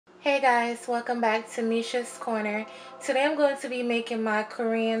Hey guys, welcome back to Mesha's Corner. Today I'm going to be making my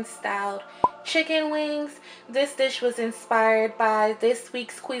Korean styled chicken wings. This dish was inspired by this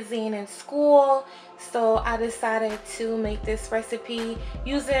week's cuisine in school, so I decided to make this recipe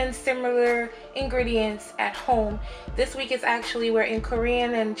using similar ingredients at home. This week is actually we're in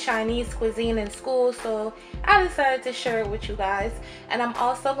Korean and Chinese cuisine in school, so I decided to share it with you guys. And I'm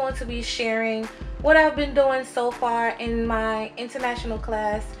also going to be sharing what I've been doing so far in my international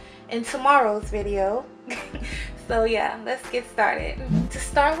class in tomorrow's video. So yeah, let's get started. To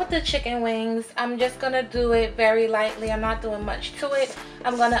start with the chicken wings, I'm just gonna do it very lightly. I'm not doing much to it.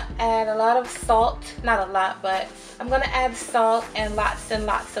 I'm gonna add a lot of salt, not a lot, but I'm gonna add salt and lots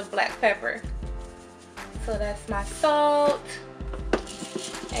of black pepper. So that's my salt,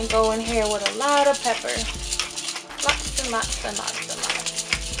 and go in here with a lot of pepper. Lots.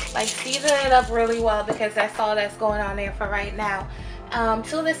 Like season it up really well because that's all that's going on there for right now.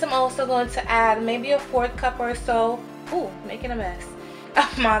 To this, I'm also going to add maybe a 1/4 cup or so, making a mess,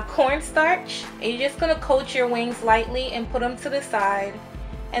 of my cornstarch. And you're just going to coat your wings lightly and put them to the side.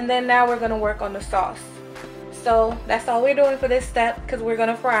 And then now we're going to work on the sauce. So that's all we're doing for this step because we're going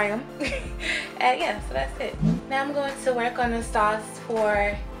to fry them. And yeah, so that's it. Now I'm going to work on the sauce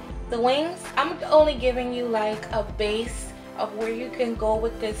for the wings. I'm only giving you like a base of where you can go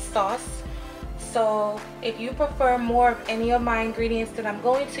with this sauce. So if you prefer more of any of my ingredients that I'm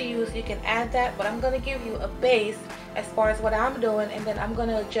going to use, you can add that, but I'm going to give you a base as far as what I'm doing, and then I'm going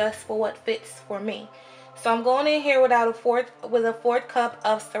to adjust for what fits for me. So I'm going in here with a 1/4 cup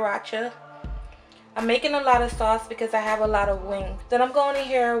of sriracha. I'm making a lot of sauce because I have a lot of wings. Then I'm going in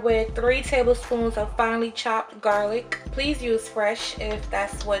here with 3 tablespoons of finely chopped garlic. Please use fresh if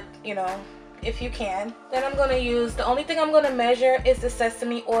that's what, if you can. Then I'm going to use, the only thing I'm going to measure is the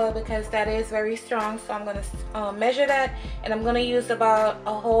sesame oil because that is very strong. So I'm going to measure that, and I'm going to use about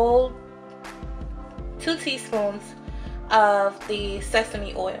a whole 2 teaspoons of the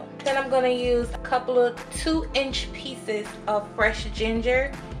sesame oil. Then I'm going to use a couple of 2-inch pieces of fresh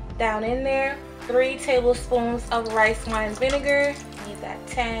ginger down in there. 3 tablespoons of rice wine vinegar. Need that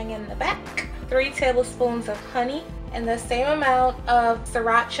tang in the back. 3 tablespoons of honey. And the same amount of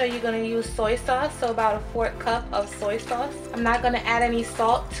sriracha, you're going to use soy sauce, so about a 1/4 cup of soy sauce. I'm not going to add any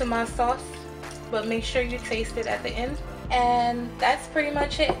salt to my sauce, but make sure you taste it at the end. And that's pretty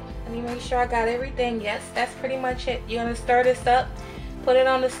much it. Let me make sure I got everything. Yes, that's pretty much it. You're going to stir this up, put it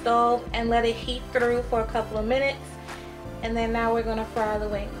on the stove, and let it heat through for a couple of minutes. And then now we're going to fry the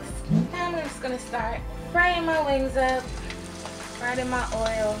wings. Now I'm just going to start frying my wings up, right in my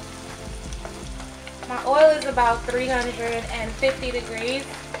oil. My oil is about 350 degrees,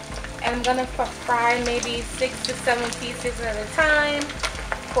 and I'm going to fry maybe 6 to 7 pieces at a time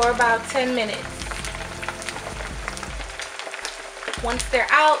for about 10 minutes. Once they're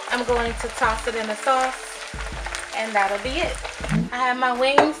out, I'm going to toss it in the sauce, and that'll be it. I have my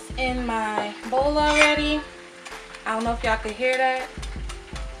wings in my bowl already. I don't know if y'all could hear that.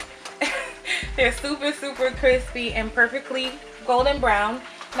 They're super crispy and perfectly golden brown.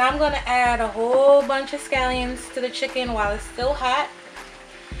 Now I'm going to add a whole bunch of scallions to the chicken while it's still hot.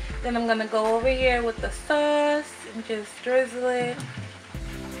 Then I'm going to go over here with the sauce and just drizzle it.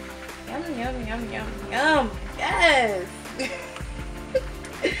 Yum. Yes.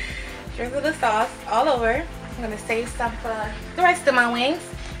 Drizzle the sauce all over. I'm going to save some for the rest of my wings.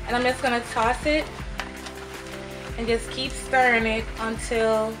 And I'm just going to toss it and just keep stirring it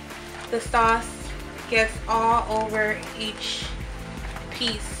until the sauce gets all over each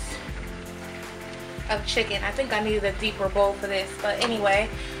piece of chicken. I think I needed a deeper bowl for this, but anyway,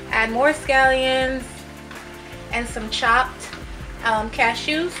 add more scallions and some chopped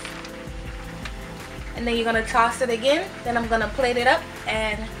cashews, and then you're gonna toss it again. Then I'm gonna plate it up,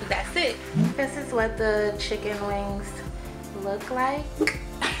 and that's it. This is what the chicken wings look like.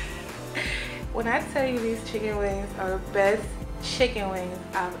 When I tell you these chicken wings are the best chicken wings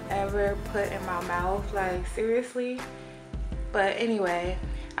I've ever put in my mouth, like seriously. But anyway,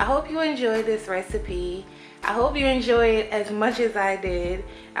 I hope you enjoyed this recipe. I hope you enjoyed it as much as I did.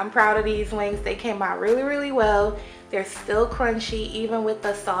 I'm proud of these wings. They came out really well. They're still crunchy even with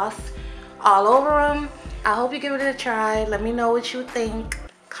the sauce all over them. I hope you give it a try. Let me know what you think.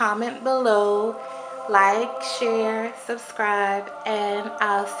 Comment below, like, share, subscribe, and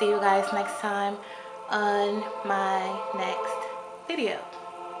I'll see you guys next time on my next video.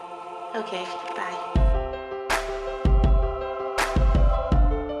 Okay, bye.